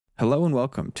Hello and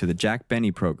welcome to the Jack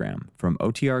Benny program from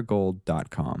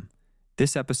OTRGold.com.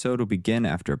 This episode will begin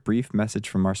after a brief message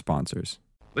from our sponsors.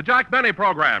 The Jack Benny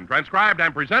program, transcribed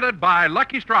and presented by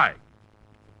Lucky Strike.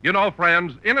 You know,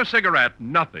 friends, in a cigarette,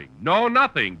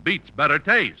 nothing beats better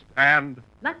taste. And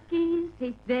Lucky's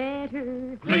taste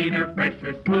better. Cleaner,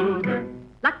 fresher, smoother.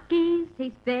 Lucky's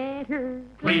taste better.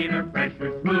 Cleaner,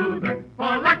 fresher, smoother.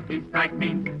 For Lucky Strike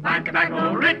means fine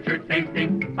tobacco, richer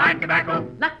tasting, fine tobacco.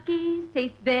 Lucky's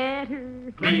taste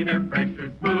better. Cleaner,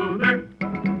 fresher, smoother.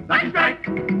 Lucky Strike,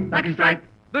 Lucky Strike.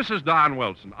 this is Don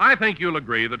Wilson. I think you'll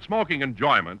agree that smoking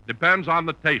enjoyment depends on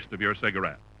the taste of your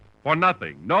cigarette. For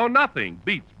nothing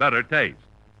beats better taste.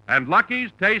 And Lucky's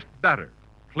taste better,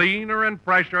 cleaner and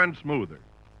fresher and smoother.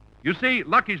 You see,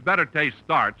 Lucky's better taste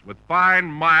starts with fine,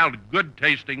 mild,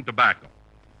 good-tasting tobacco.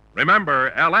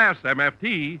 Remember,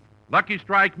 LSMFT, Lucky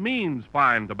Strike means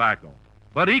fine tobacco.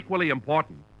 But equally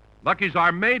important, Lucky's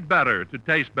are made better to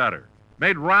taste better,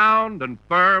 made round and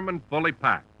firm and fully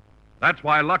packed. That's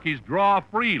why Lucky's draw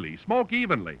freely, smoke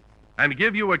evenly, and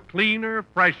give you a cleaner,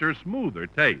 fresher, smoother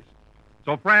taste.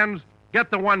 So, friends,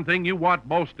 get the one thing you want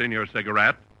most in your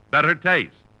cigarette, better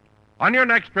taste. On your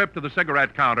next trip to the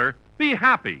cigarette counter, be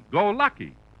happy, go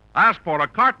Lucky. Ask for a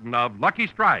carton of Lucky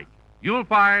Strike. You'll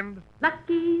find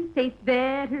Lucky's taste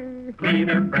better.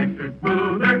 Cleaner, fresher,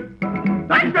 smoother.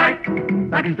 Lucky Strike,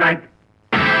 Lucky Strike.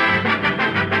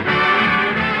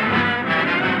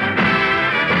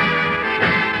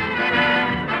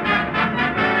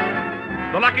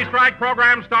 the Lucky Strike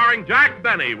program starring Jack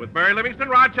Benny with Mary Livingston,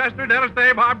 Rochester, Dennis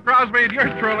Day, Bob Crosby, and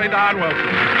yours truly, Don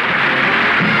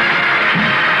Wilson.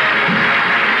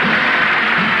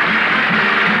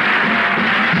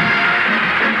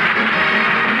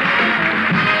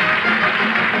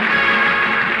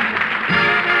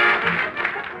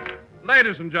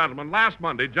 Ladies and gentlemen, last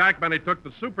Monday, Jack Benny took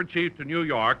the Super Chief to New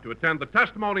York to attend the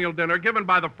testimonial dinner given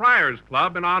by the Friars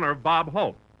Club in honor of Bob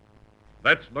Hope.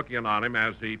 Let's look in on him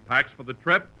as he packs for the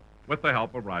trip with the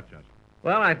help of Rochester.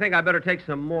 Well, I think I better take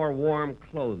some more warm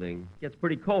clothing. It gets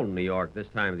pretty cold in New York this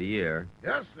time of the year.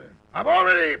 Yes, sir. I've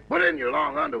already put in your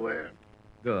long underwear.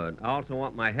 Good. I also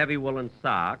want my heavy woolen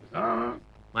socks, Uh-huh.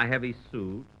 my heavy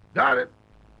suit, Got it.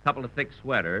 a couple of thick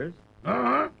sweaters,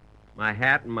 Uh-huh. my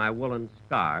hat and my woolen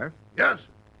scarf, Yes, sir.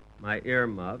 my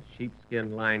earmuffs,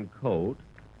 sheepskin-lined coat,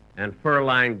 and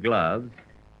fur-lined gloves.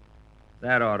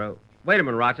 That ought to... Wait a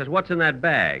minute, Rochester. What's in that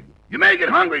bag? You may get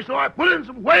hungry, so I put in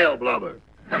some whale blubber.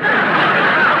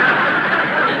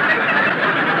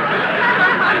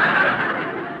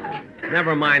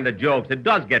 Never mind the jokes. It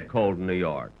does get cold in New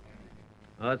York.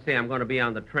 Well, let's see. I'm going to be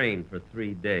on the train for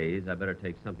 3 days. I better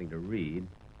take something to read.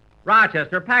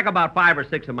 Rochester, pack about 5 or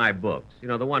 6 of my books. You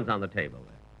know, the ones on the table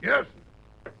there. Yes,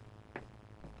 sir.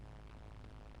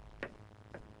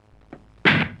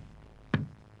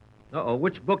 Uh-oh,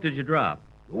 which book did you drop?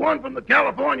 The one from the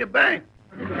California Bank.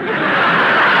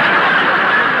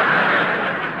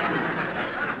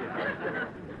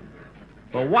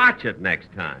 Well, watch it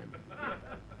next time.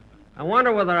 I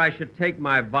wonder whether I should take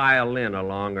my violin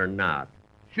along or not.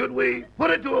 Should we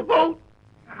put it to a vote?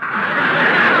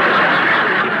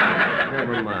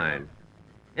 Never mind.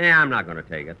 I'm not going to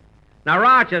take it. Now,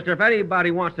 Rochester, if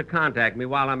anybody wants to contact me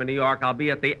while I'm in New York, I'll be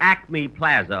at the Acme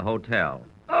Plaza Hotel.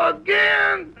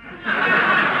 Again?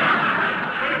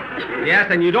 Yes,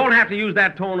 and you don't have to use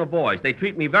that tone of voice. They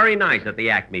treat me very nice at the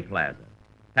Acme Plaza.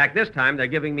 In fact, this time they're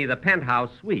giving me the penthouse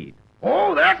suite.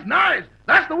 Oh, that's nice.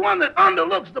 That's the one that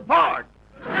underlooks the park.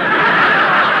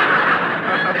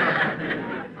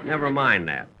 Never mind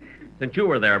that. Since you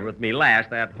were there with me last,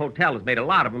 that hotel has made a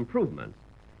lot of improvements.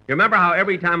 You remember how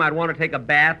every time I'd want to take a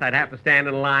bath, I'd have to stand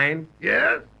in line?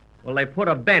 Yes? Well, they put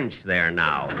a bench there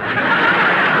now.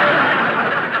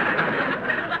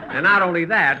 And not only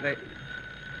that, they...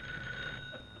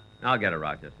 I'll get it,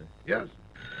 Rochester. Yes.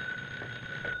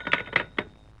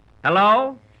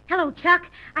 Hello? Hello, Chuck.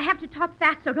 I have to talk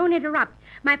fast, so don't interrupt.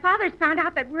 My father's found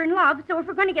out that we're in love, so if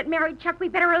we're going to get married, Chuck, we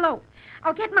better elope.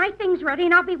 I'll get my things ready,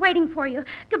 and I'll be waiting for you.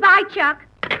 Goodbye, Chuck.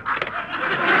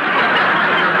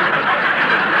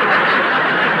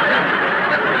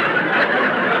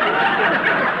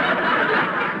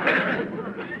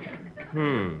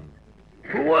 Who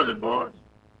was it, boss?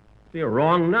 Be a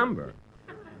wrong number.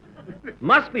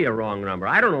 Must be a wrong number.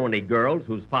 I don't know any girls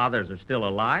whose fathers are still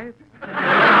alive.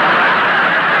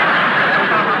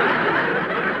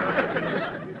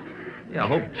 Yeah, I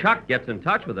hope Chuck gets in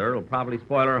touch with her. It'll probably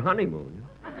spoil her honeymoon.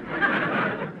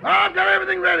 I've got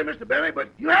everything ready, Mr. Benny, but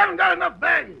you haven't got enough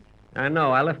baggage. I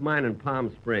know. I left mine in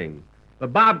Palm Springs.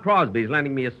 But Bob Crosby's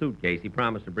lending me a suitcase. He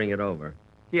promised to bring it over.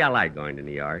 See, I like going to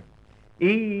New York.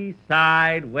 East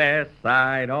side, west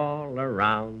side, all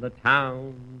around the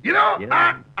town. You know,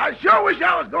 Yeah. I sure wish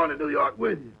I was going to New York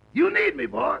with you. You need me,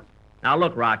 boss. Now,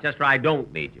 look, Rochester, I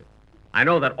don't need you. I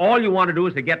know that all you want to do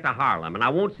is to get to Harlem, and I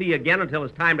won't see you again until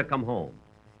it's time to come home.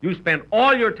 You spend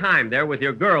all your time there with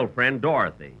your girlfriend,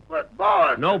 Dorothy. But,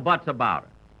 boss... No buts about it.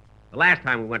 The last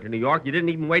time we went to New York, you didn't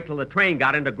even wait till the train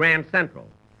got into Grand Central.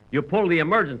 You pulled the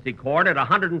emergency cord at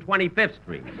 125th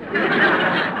Street.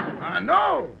 I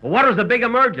know. Well, what was the big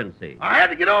emergency? I had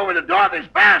to get over to Dorothy's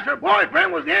fast. Her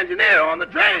boyfriend was the engineer on the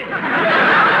train.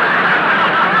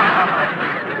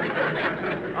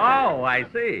 Oh, I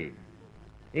see.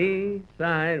 East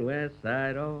side, west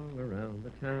side, all around the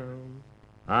town.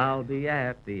 I'll be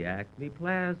at the Acme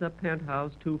Plaza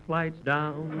penthouse 2 flights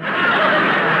down. La,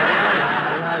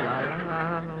 la,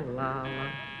 la, la, la.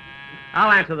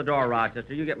 I'll answer the door,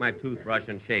 Rochester. You get my toothbrush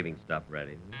and shaving stuff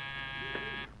ready.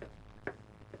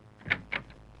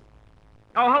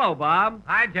 Oh, hello, Bob.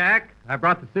 Hi, Jack. I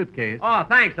brought the suitcase. Oh,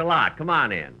 thanks a lot. Come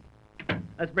on in.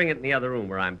 Let's bring it in the other room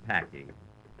where I'm packing.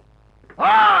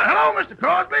 Oh, hello, Mr.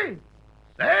 Crosby.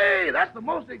 Say, that's the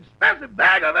most expensive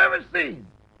bag I've ever seen.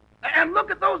 And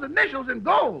look at those initials in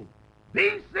gold.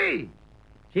 BC.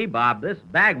 Gee, Bob, this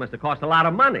bag must have cost a lot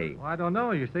of money. Well, I don't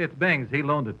know. You say it's Bing's. He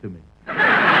loaned it to me. Oh,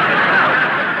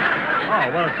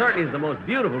 well, it certainly is the most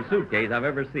beautiful suitcase I've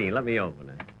ever seen. Let me open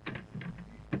it.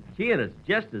 Gee, and it's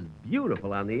just as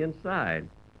beautiful on the inside.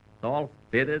 It's all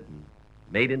fitted and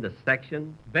made into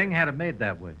sections. Bing had it made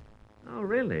that way. Oh,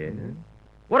 really?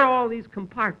 What are all these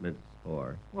compartments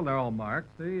for? Well, they're all marked.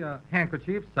 See,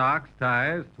 handkerchiefs, socks,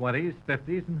 ties, 20s,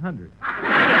 50s, and 100s.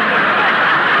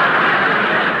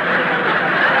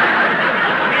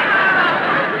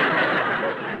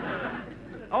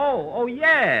 Oh,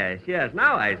 yes.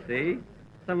 Now I see.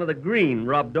 Some of the green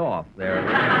rubbed off there.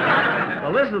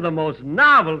 Well, this is the most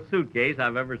novel suitcase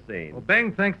I've ever seen. Well,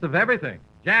 Bing thinks of everything.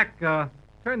 Jack,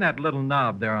 turn that little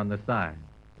knob there on the side.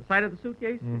 The side of the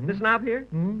suitcase? Mhm. This knob here?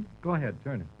 Mm-hmm. Go ahead,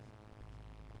 turn it.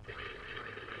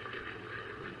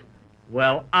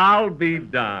 Well, I'll be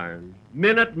darned.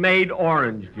 Minute Maid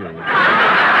orange juice.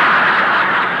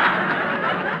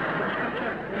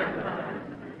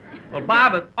 Well,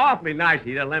 Bob, it's awfully nice of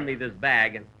you to lend me this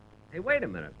bag. And hey, wait a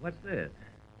minute. What's this?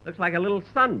 Looks like a little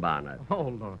sunbonnet. Oh,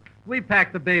 Lord. We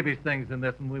packed the baby's things in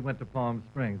this when we went to Palm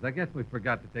Springs. I guess we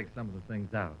forgot to take some of the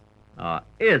things out. Oh,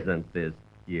 isn't this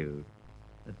cute?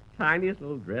 The tiniest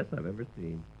little dress I've ever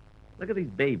seen. Look at these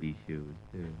baby shoes,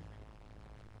 too.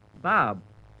 Bob,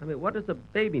 I mean, what does a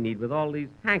baby need with all these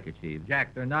handkerchiefs?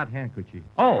 Jack, they're not handkerchiefs.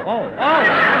 Oh,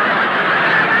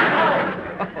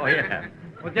 yeah.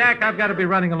 Well, Jack, I've got to be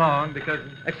running along because...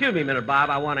 Excuse me a minute, Bob.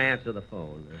 I want to answer the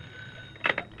phone.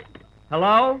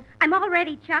 Hello? I'm all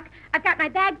ready, Chuck. I've got my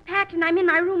bags packed and I'm in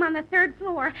my room on the 3rd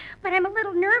floor. But I'm a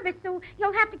little nervous, so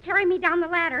you'll have to carry me down the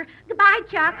ladder. Goodbye,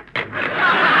 Chuck.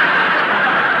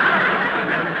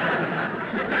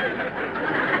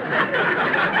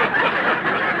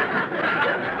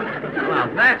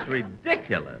 Well, that's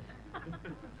ridiculous.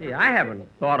 Gee, I haven't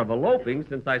thought of eloping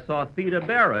since I saw Theda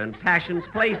Bara in Passion's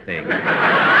Plaything.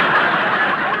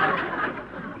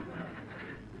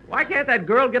 Why can't that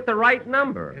girl get the right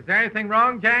number? Is there anything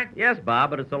wrong, Jack? Yes, Bob,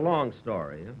 but it's a long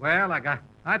story. Well,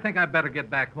 I think I'd better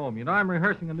get back home. You know, I'm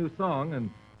rehearsing a new song,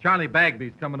 and Charlie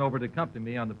Bagby's coming over to accompany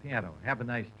me on the piano. Have a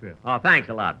nice trip. Oh, thanks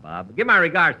a lot, Bob. Give my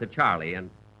regards to Charlie, and...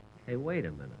 Hey, wait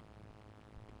a minute.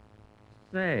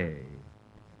 Say,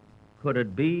 could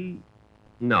it be...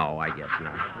 No, I guess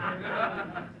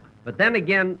not. But then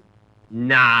again,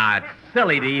 nah, it's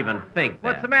silly to even think that.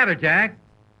 What's the matter, Jack?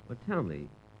 Well, tell me,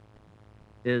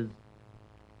 is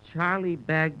Charlie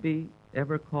Bagby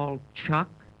ever called Chuck?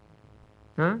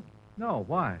 Huh? No,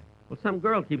 why? Well, some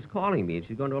girl keeps calling me, and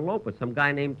she's going to elope with some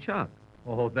guy named Chuck.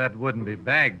 Oh, that wouldn't be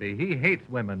Bagby. He hates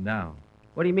women now.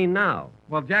 What do you mean now?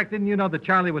 Well, Jack, didn't you know that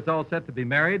Charlie was all set to be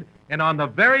married? And on the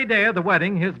very day of the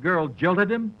wedding, his girl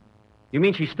jilted him? You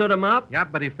mean she stood him up? Yep,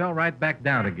 but he fell right back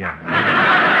down again.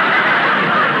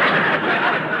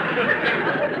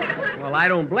 Well, I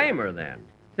don't blame her then.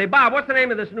 Say, Bob, what's the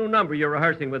name of this new number you're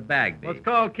rehearsing with Bagby? Well, it's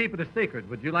called Keep It a Secret.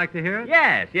 Would you like to hear it?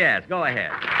 Yes, go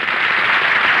ahead.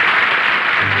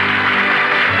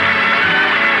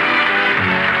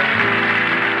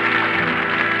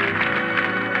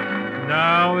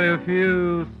 Now, if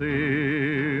you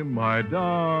see my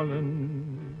darling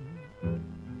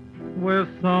with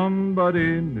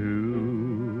somebody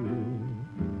new,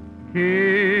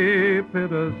 keep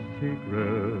it a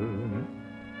secret,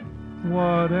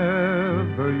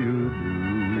 whatever you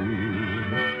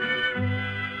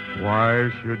do. Why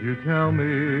should you tell me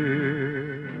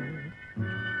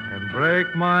and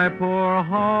break my poor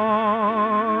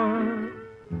heart?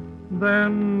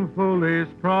 then foolish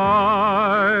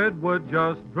pride would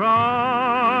just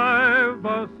drive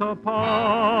us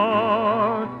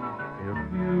apart. If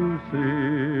you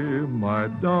see my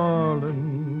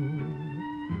darling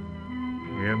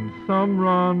in some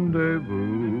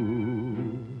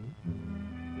rendezvous,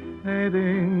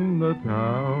 hating the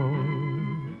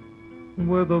town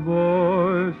with a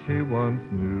boy she once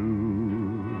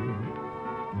knew,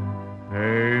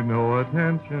 pay no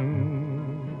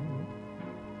attention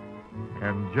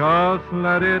and just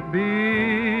let it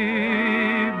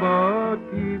be, but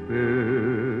keep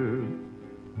it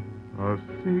a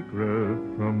secret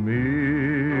from me.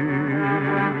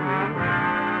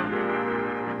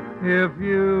 If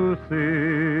you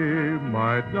see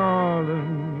my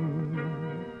darling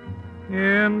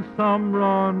in some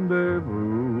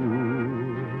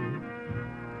rendezvous,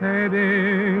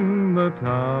 painting the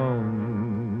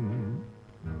town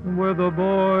with a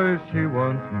boy she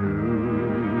once knew,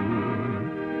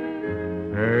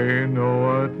 pay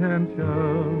no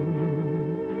attention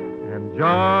and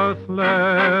just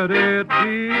let it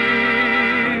be,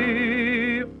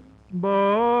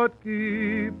 but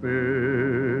keep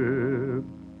it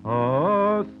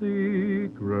a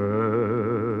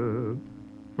secret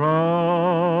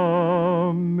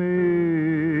from me.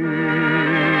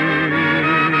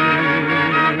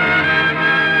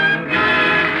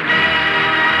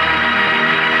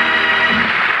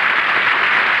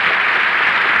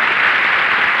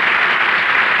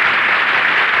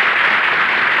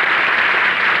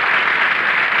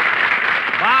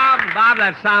 Bob,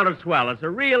 that sounded swell. It's a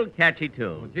real catchy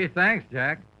tune. Well, gee, thanks,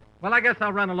 Jack. Well, I guess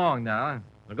I'll run along now.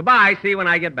 Well, goodbye. See you when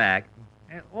I get back.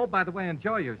 And, oh, by the way,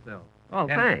 enjoy yourself. Oh,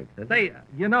 And thanks. Say,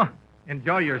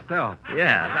 enjoy yourself.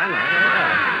 Yes,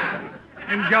 I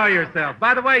know. Enjoy yourself.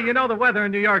 By the way, the weather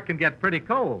in New York can get pretty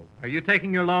cold. Are you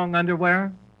taking your long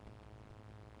underwear?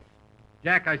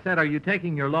 Jack, I said, are you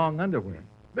taking your long underwear?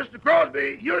 Mr.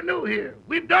 Crosby, you're new here.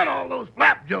 We've done all those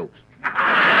flap jokes.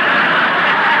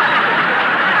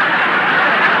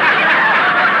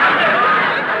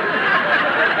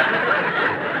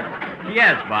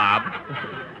 Yes, Bob.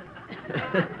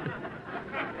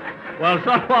 Well,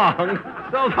 so long.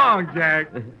 So long, Jack.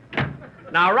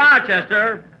 Now,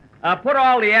 Rochester, put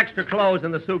all the extra clothes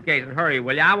in the suitcase and hurry,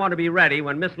 will you? I want to be ready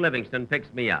when Miss Livingston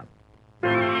picks me up.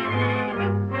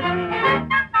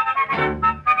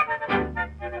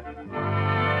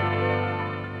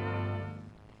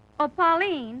 Oh,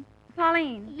 Pauline.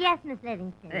 Yes, Miss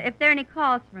Livingston. If there are any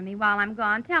calls for me while I'm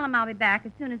gone, tell him I'll be back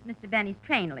as soon as Mr. Benny's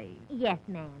train leaves. Yes,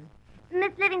 ma'am.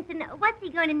 Miss Livingston, what's he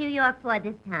going to New York for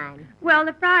this time? Well,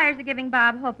 the Friars are giving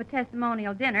Bob Hope a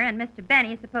testimonial dinner, and Mr.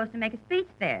 Benny is supposed to make a speech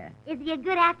there. Is he a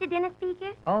good after-dinner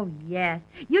speaker? Oh, yes.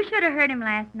 You should have heard him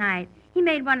last night. He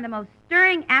made one of the most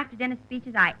stirring after-dinner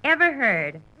speeches I ever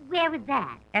heard. Where was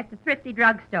that? At the Thrifty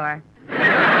Drugstore.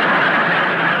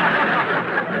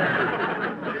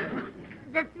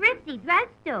 The Thrifty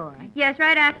Drugstore. Yes,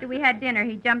 right after we had dinner,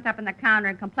 he jumped up on the counter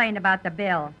and complained about the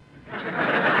bill.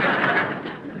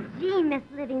 Gee, Miss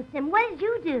Livingston, what did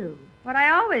you do? What I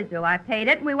always do. I paid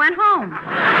it, and we went home.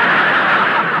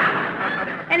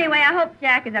 Anyway, I hope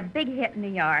Jack is a big hit in New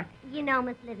York.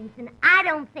 Miss Livingston, I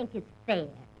don't think it's fair.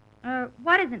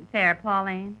 What isn't fair,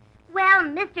 Pauline? Well,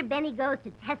 Mr. Benny goes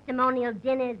to testimonial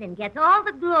dinners and gets all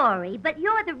the glory, but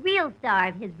you're the real star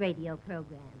of his radio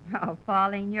program. Oh,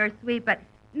 Pauline, you're sweet, but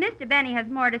Mr. Benny has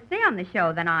more to say on the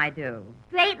show than I do.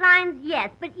 Straight lines, yes,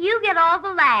 but you get all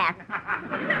the laughs.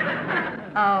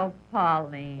 Oh,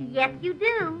 Pauline. Yes, you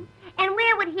do. And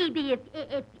where would he be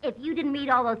if you didn't read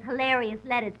all those hilarious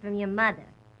letters from your mother?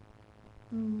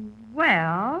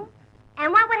 Well...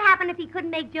 And what would happen if he couldn't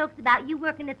make jokes about you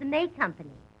working at the May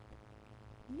Company?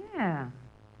 Yeah.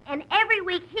 And every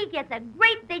week he gets a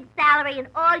great big salary and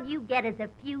all you get is a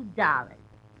few dollars.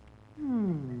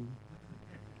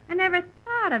 I never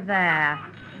thought of that.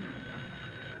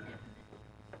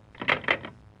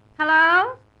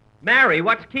 Hello? Mary,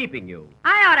 what's keeping you?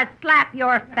 I ought to slap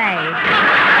your face.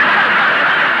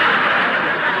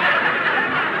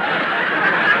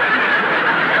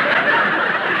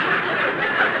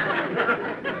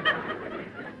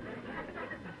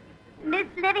 Miss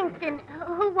Livingston,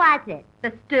 who was it?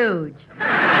 The stooge. Well,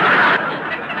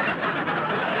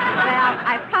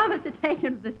 I promised to take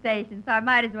him to the station, so I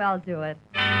might as well do it.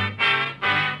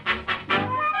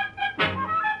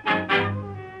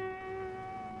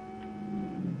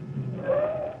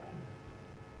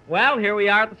 Well, here we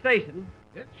are at the station.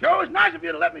 It sure is nice of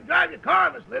you to let me drive your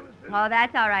car, Miss Livingston. Oh,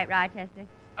 that's all right, Rochester.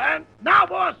 And now,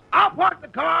 boss, I'll park the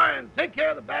car and take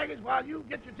care of the baggage while you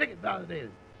get your ticket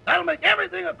validated. That'll make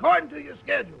everything according to your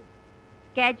schedule.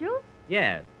 Schedule?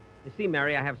 Yes. You see,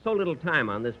 Mary, I have so little time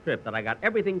on this trip that I got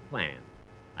everything planned.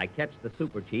 I catch the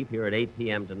Super Chief here at 8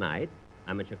 p.m. tonight.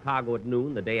 I'm in Chicago at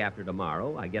noon the day after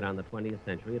tomorrow. I get on the 20th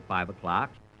Century at 5 o'clock,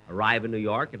 arrive in New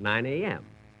York at 9 a.m.,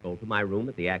 go to my room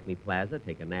at the Acme Plaza,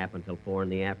 take a nap until 4 in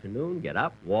the afternoon, get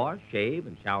up, wash, shave,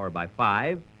 and shower by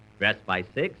 5, dress by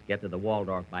 6, get to the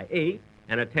Waldorf by 8,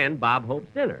 and attend Bob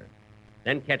Hope's dinner.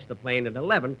 Then catch the plane at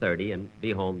 11:30 and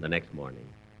be home the next morning.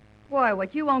 Boy,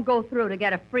 what you won't go through to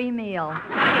get a free meal.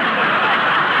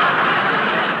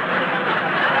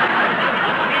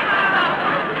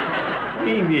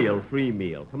 Free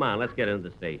meal. Come on, let's get into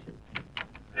the station.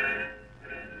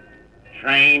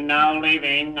 Train now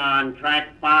leaving on track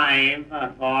 5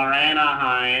 for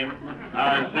Anaheim,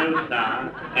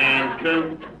 Azusa, and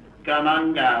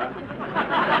Cucamonga.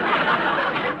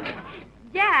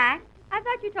 Jack, I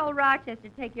thought you told Rochester to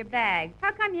take your bags.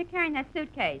 How come you're carrying that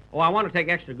suitcase? Oh, I want to take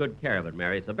extra good care of it,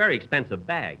 Mary. It's a very expensive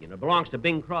bag. You know, it belongs to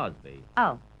Bing Crosby.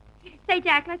 Oh. Say,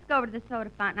 Jack, let's go over to the soda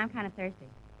fountain. I'm kind of thirsty.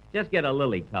 Just get a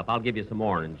lily cup. I'll give you some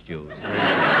orange juice.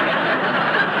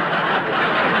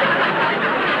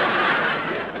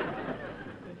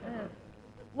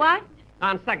 What?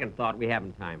 On second thought, we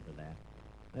haven't time for that.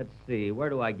 Let's see. Where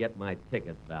do I get my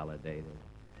tickets validated?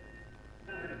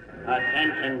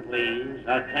 Attention, please.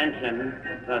 Attention.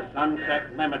 The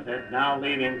Sunset Limited now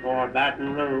leaving for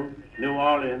Baton Rouge, New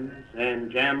Orleans,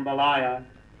 and Jambalaya.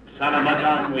 Son of a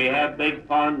gun, we have big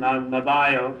fun on the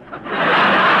bayou.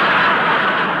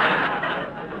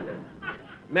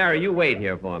 Mary, you wait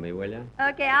here for me, will you?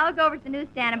 Okay, I'll go over to the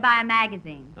newsstand and buy a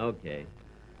magazine. Okay.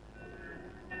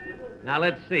 Now,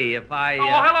 let's see if I... Oh,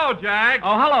 hello, Jack.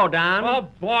 Oh, hello, Don. Oh,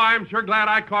 boy, I'm sure glad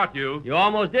I caught you. You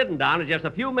almost didn't, Don. It's just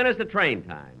a few minutes of train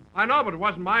time. I know, but it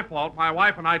wasn't my fault. My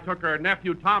wife and I took her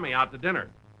nephew Tommy out to dinner.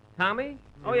 Tommy?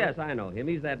 Oh, yes, I know him.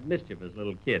 He's that mischievous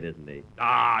little kid, isn't he?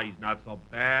 Ah, he's not so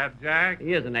bad, Jack.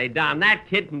 He isn't, eh, Don? That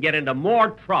kid can get into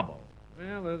more trouble.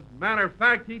 Well, as a matter of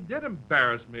fact, he did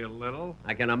embarrass me a little.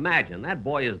 I can imagine. That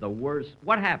boy is the worst.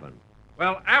 What happened?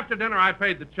 Well, after dinner, I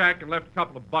paid the check and left a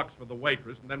couple of bucks for the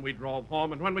waitress, and then we drove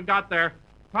home. And when we got there,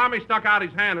 Tommy stuck out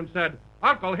his hand and said,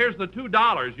 "Uncle, here's the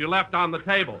 $2 you left on the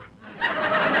table."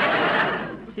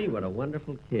 Gee, what a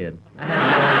wonderful kid.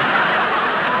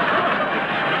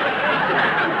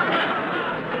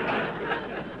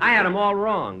 I had him all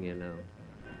wrong, you know.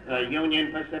 The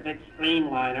Union Pacific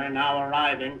Streamliner now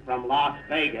arriving from Las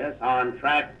Vegas on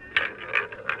track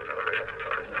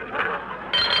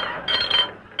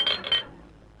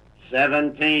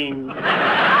 17.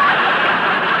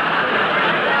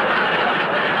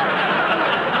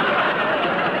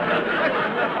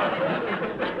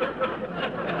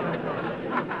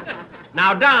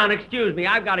 Now, Don, excuse me.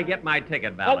 I've got to get my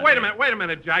ticket validated. Oh, wait a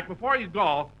minute, Jack. Before you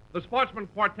go, the Sportsman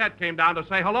Quartet came down to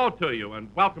say hello to you and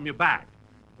welcome you back.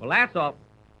 Well, that's all.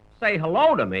 Say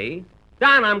hello to me?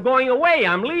 Don, I'm going away.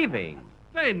 I'm leaving.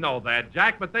 They know that,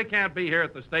 Jack, but they can't be here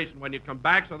at the station when you come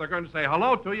back, so they're going to say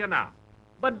hello to you now.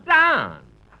 But, Don,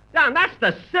 that's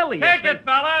the silliest Take thing. it,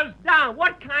 fellas! Don,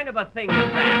 what kind of a thing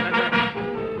is that?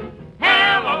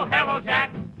 Hello, hello,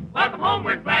 Jack. Welcome home.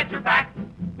 We're glad you're back.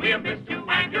 We'll miss you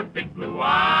and your big blue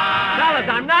eyes. Fellas,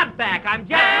 I'm not back. I'm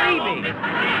just Hello, leaving. Mr.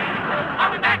 Reed.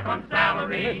 Are we back on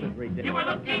salary? This is ridiculous. You were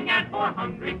looking at 4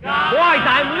 hungry guys. Boys,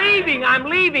 I'm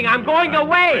leaving. I'm going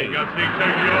away.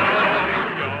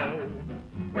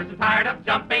 We're so tired of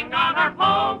jumping on our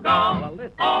pogo. Well,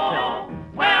 listen. Oh,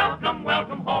 welcome,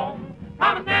 welcome home.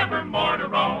 Promise never more to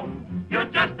roam. You're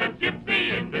just a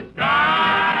gypsy in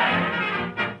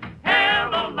disguise.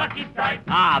 Hello, Lucky Strike.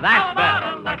 Ah, that's How about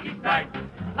better. a Lucky Strike?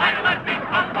 Like electric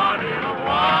hot water in a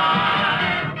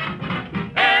wine.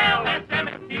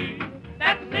 LSMFT,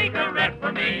 that's a cigarette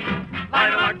for me.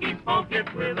 Light a Lucky, smoke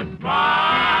it with a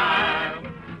smile.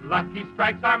 Lucky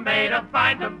Strikes are made of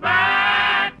fine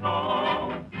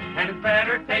tobacco, and it's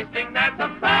better tasting, that's a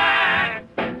fact.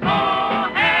 Oh,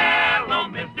 hello,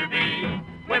 Mr. D,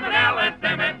 with an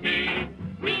LSMFT.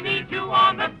 We need you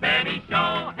on the Benny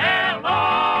Show.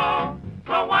 Hello.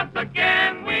 So once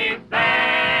again we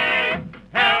say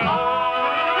hello.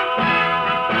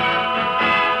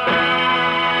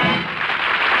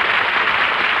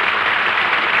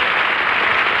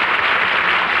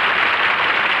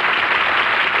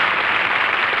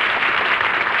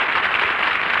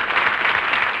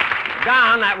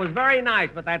 Don, that was very nice,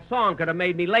 but that song could have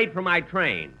made me late for my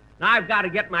train. Now I've got to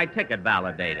get my ticket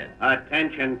validated.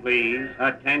 Attention, please.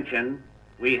 Attention.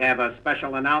 We have a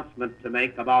special announcement to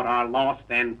make about our lost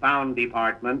and found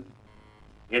department.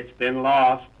 It's been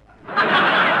lost.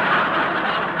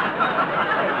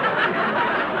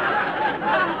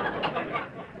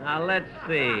 Now, let's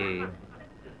see.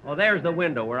 Oh, there's the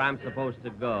window where I'm supposed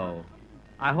to go.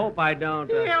 I hope I don't...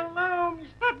 Hello,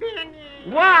 Mr. Benny.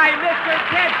 Why, Mr.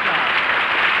 Kitzel?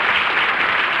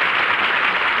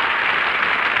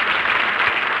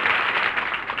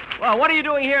 Well, what are you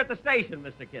doing here at the station,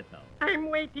 Mr. Kitzel? I'm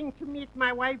waiting to meet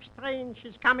my wife's train.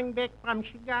 She's coming back from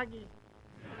Chicago.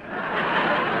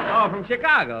 Oh, from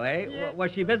Chicago, eh? Yeah.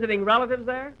 Was she visiting relatives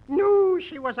there? No,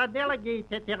 she was a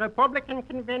delegate at the Republican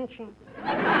convention.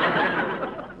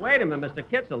 Wait a minute, Mr.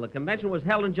 Kitzel. The convention was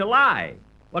held in July.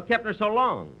 What kept her so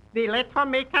long? They let her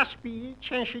make a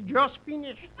speech, and she just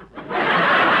finished.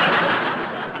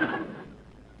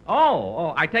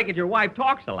 Oh, I take it your wife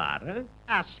talks a lot, huh?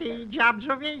 A sage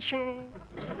observation.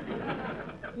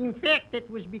 In fact, it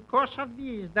was because of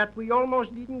this that we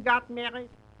almost didn't got married.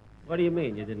 What do you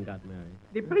mean you didn't got married?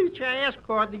 The preacher asked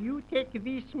her, do you take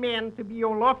this man to be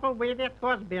your lawful wedded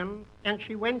husband? And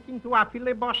she went into a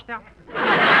filibuster.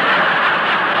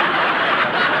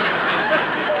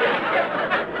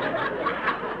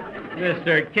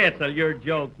 Mr. Kitzel, you're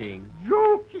joking.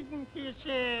 Joking, he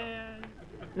said.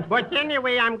 But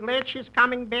anyway, I'm glad she's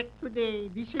coming back today.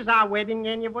 This is our wedding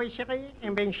anniversary,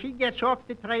 and when she gets off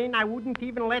the train, I wouldn't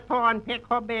even let her unpack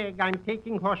her bag. I'm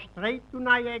taking her straight to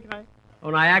Niagara. Oh,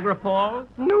 Niagara Falls?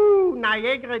 No,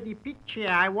 Niagara, the picture.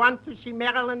 I want to see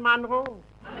Marilyn Monroe.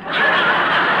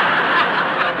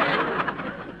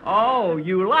 Oh,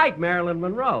 you like Marilyn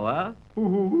Monroe, huh?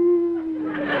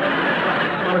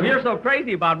 Well, if you're so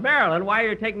crazy about Marilyn, why are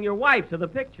you taking your wife to the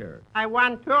picture? I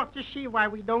want her to see why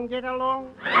we don't get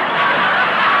along.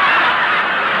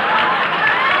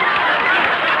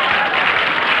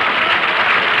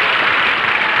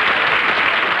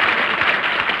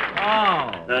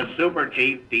 Oh. The Super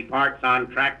Chief departs on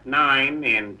track 9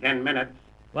 in 10 minutes.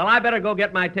 Well, I better go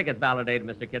get my tickets validated,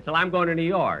 Mr. Kitzel. I'm going to New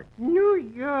York. New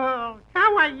York.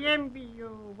 How I envy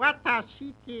you. What a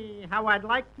city. How I'd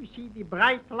like to see the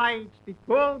bright lights, the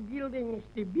tall buildings,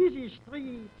 the busy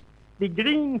streets, the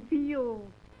green fields.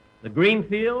 The green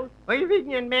field?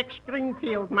 Irving and Max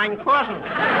Greenfield, my cousin. Oh,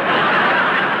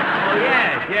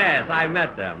 yes, I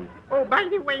met them. Oh, by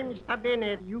the way, Mr.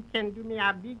 Bennett, you can do me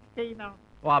a big favor.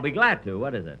 Oh, I'll be glad to.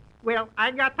 What is it? Well,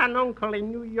 I got an uncle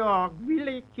in New York,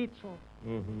 Willie Kitzel.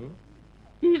 Mm-hmm.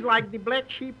 He's like the black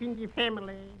sheep in the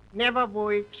family. Never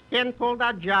works, can't hold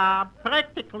a job,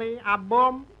 practically a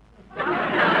bum.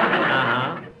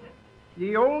 Uh-huh.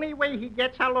 The only way he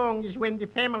gets along is when the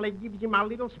family gives him a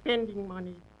little spending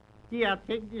money. Here,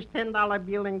 take this $10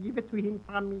 bill and give it to him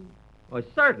from me. Well,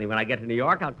 certainly. When I get to New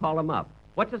York, I'll call him up.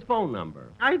 What's his phone number?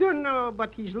 I don't know,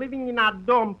 but he's living in a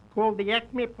dump called the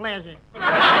Acme Plaza.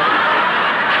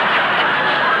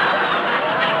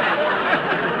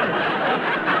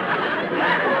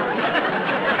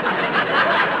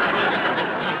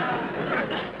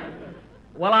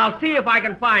 Well, I'll see if I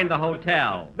can find the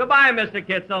hotel. Goodbye, Mr.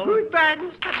 Kitzel. Goodbye,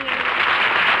 Mr. Bennett.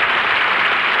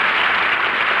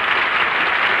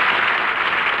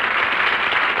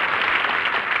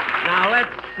 Now,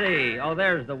 let's see. Oh,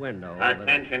 there's the window.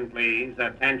 Attention, please,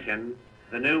 attention.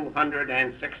 The new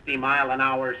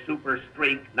 160-mile-an-hour super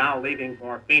streak now leaving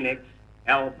for Phoenix,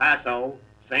 El Paso,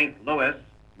 St. Louis,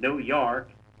 New York,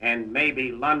 and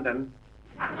maybe London.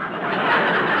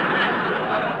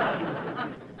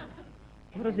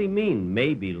 What does he mean,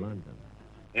 maybe London?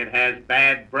 It has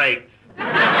bad brakes.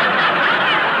 Well,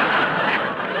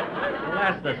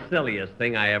 that's the silliest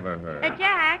thing I ever heard.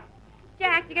 Jack,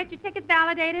 you get your tickets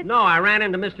validated? No, I ran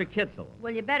into Mr. Kitzel.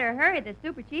 Well, you better hurry. The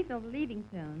Super Chief will be leaving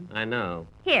soon. I know.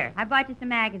 Here, I bought you some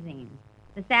magazines.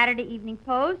 The Saturday Evening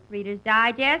Post, Reader's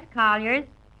Digest, Collier's,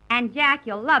 and Jack,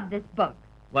 you'll love this book.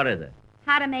 What is it?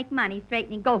 How to Make Money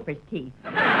Straightening Gopher's Teeth.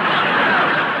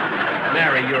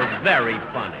 Mary, you're very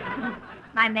funny.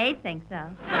 My maid thinks so.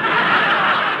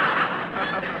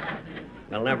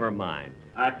 Well, never mind.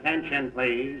 Attention,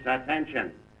 please,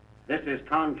 attention. This is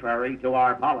contrary to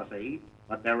our policy,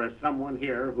 but there is someone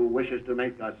here who wishes to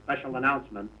make a special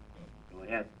announcement. Go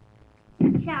ahead.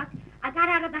 Chuck, I got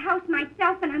out of the house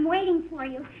myself, and I'm waiting for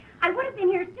you. I would have been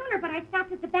here sooner, but I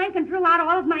stopped at the bank and drew out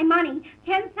all of my money,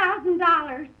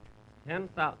 $10,000.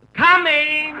 10,000.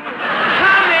 Coming! Coming!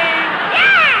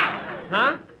 Yeah!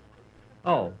 Huh?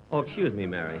 Oh, excuse me,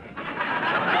 Mary.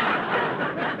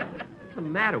 What's the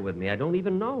matter with me? I don't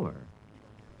even know her.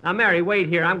 Now, Mary, wait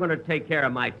here. I'm going to take care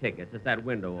of my tickets. It's that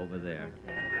window over there.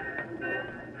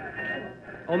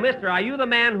 Oh, mister, are you the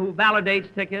man who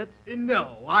validates tickets?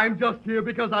 No, I'm just here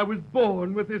because I was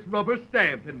born with this rubber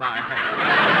stamp in my hand.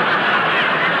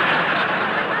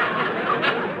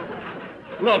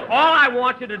 Look, all I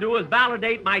want you to do is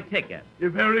validate my ticket.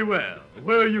 Very well.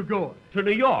 Where are you going? To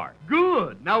New York.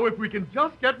 Good. Now, if we can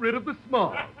just get rid of the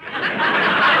smog.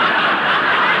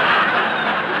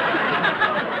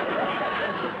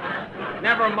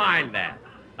 never mind that.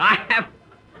 I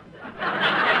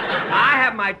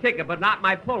have my ticket, but not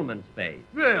my Pullman space.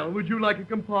 Well, would you like a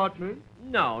compartment?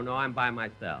 No, I'm by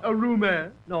myself. A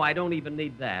roomette? No, I don't even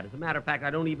need that. As a matter of fact, I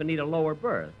don't even need a lower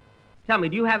berth. Tell me,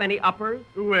 do you have any uppers?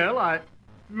 Well,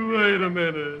 Wait a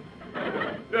minute.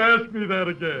 Ask me that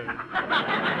again.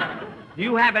 Do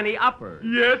you have any uppers?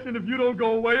 Yes, and if you don't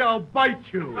go away, I'll bite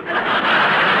you.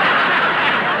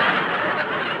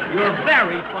 You're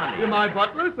very funny. My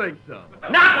butler thinks so.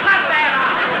 Now cut that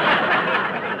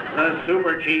out! The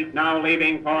super chief now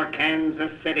leaving for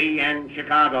Kansas City and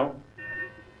Chicago.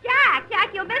 Jack,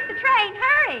 you'll miss the train.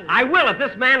 Hurry. I will if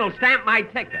this man will stamp my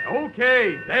ticket.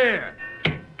 Okay, there.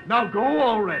 Now go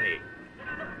already.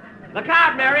 Look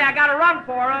out, Mary. I gotta run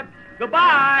for it. Goodbye.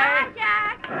 Bye,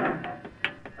 Jack.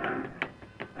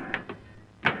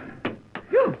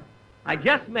 Phew. I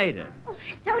just made it. Oh,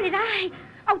 so did I.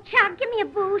 Oh, Chuck, give me a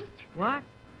boost. What?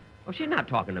 Oh, she's not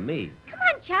talking to me. Come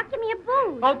on, Chuck, give me a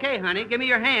boost. Okay, honey, give me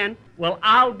your hand. Well,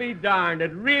 I'll be darned.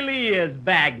 It really is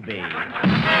Bagby.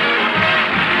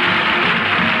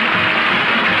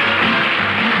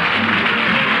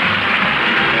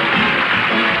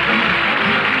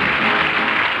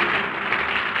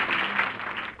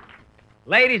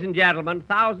 Ladies and gentlemen,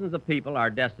 thousands of people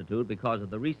are destitute because of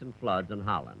the recent floods in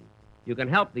Holland. You can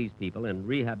help these people in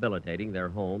rehabilitating their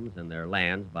homes and their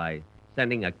lands by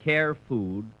sending a care,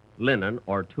 food, linen,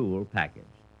 or tool package.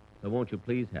 So won't you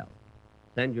please help?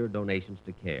 Send your donations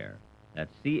to CARE.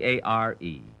 That's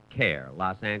C-A-R-E, CARE,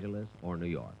 Los Angeles or New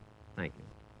York. Thank you.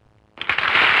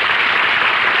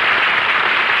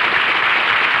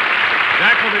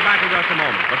 Jack will be back in just a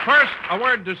moment. But first, a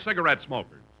word to cigarette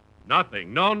smokers.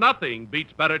 Nothing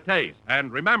beats better taste.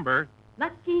 And remember,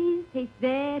 Lucky's taste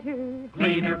better.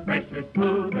 Cleaner, fresher,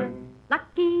 smoother.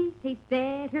 Lucky's taste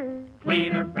better.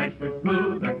 Cleaner, fresher,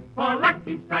 smoother. For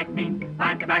Lucky Strike means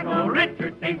fine tobacco,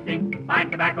 richer tasting,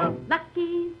 fine tobacco.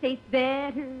 Lucky's taste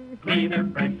better. Cleaner,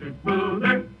 fresher,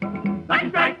 smoother. Lucky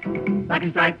Strike, Lucky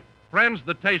Strike. friends,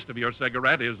 the taste of your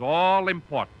cigarette is all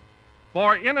important.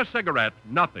 For in a cigarette,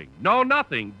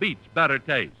 nothing beats better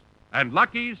taste. And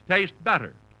Lucky's taste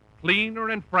better, cleaner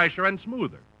and fresher and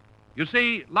smoother. You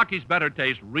see, Lucky's better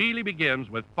taste really begins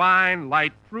with fine,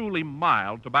 light, truly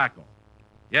mild tobacco.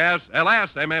 Yes,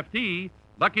 LSMFT,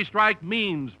 Lucky Strike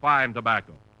means fine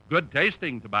tobacco. Good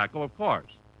tasting tobacco, of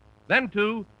course. Then,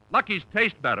 too, Lucky's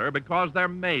taste better because they're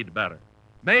made better.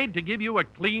 Made to give you a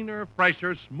cleaner,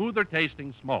 fresher, smoother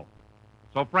tasting smoke.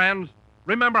 So, friends,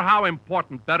 remember how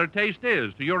important better taste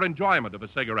is to your enjoyment of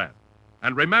a cigarette.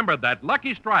 And remember that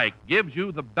Lucky Strike gives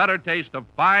you the better taste of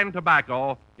fine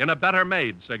tobacco in a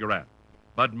better-made cigarette.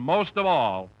 But most of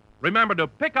all, remember to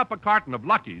pick up a carton of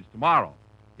Lucky's tomorrow.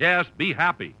 Yes, be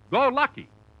happy. Go Lucky.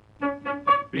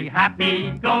 Be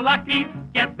happy, go lucky,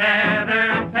 get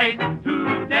better taste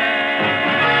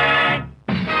today.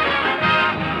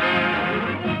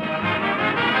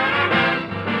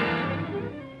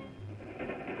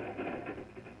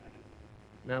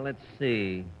 Now, let's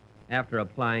see. After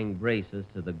applying braces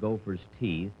to the gopher's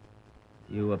teeth,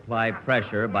 you apply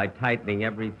pressure by tightening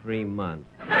every 3 months.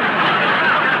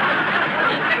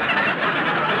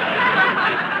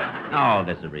 Oh,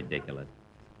 this is ridiculous.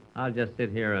 I'll just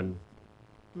sit here and...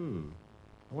 I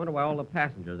wonder why all the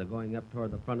passengers are going up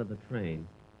toward the front of the train.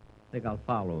 I think I'll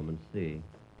follow them and see.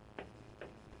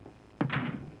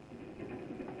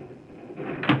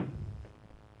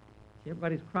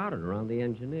 Everybody's crowded around the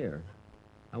engineer.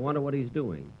 I wonder what he's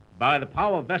doing. By the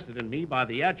power vested in me by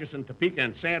the Atchison, Topeka,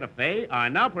 and Santa Fe, I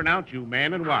now pronounce you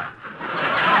man and wife. Oh,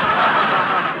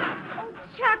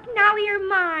 Chuck, now you're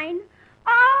mine.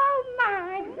 All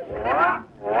mine.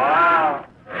 Wow.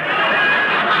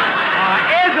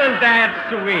 Isn't that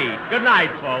sweet? Good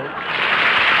night, folks.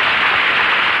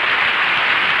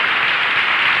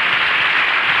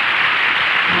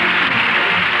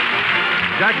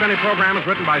 Jack Benny program is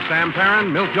written by Sam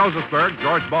Perrin, Milt Josephsberg,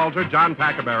 George Balzer, John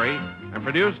Packerberry, and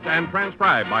produced and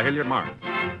transcribed by Hilliard Marks.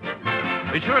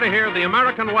 Be sure to hear The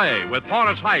American Way with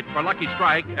Horace Heidt for Lucky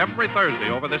Strike every Thursday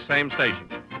over this same station.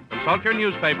 Consult your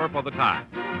newspaper for the time.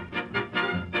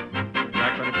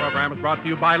 Jack Benny program is brought to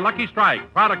you by Lucky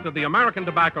Strike, product of the American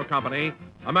Tobacco Company,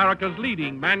 America's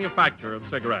leading manufacturer of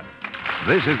cigarettes.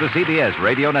 This is the CBS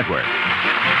Radio Network.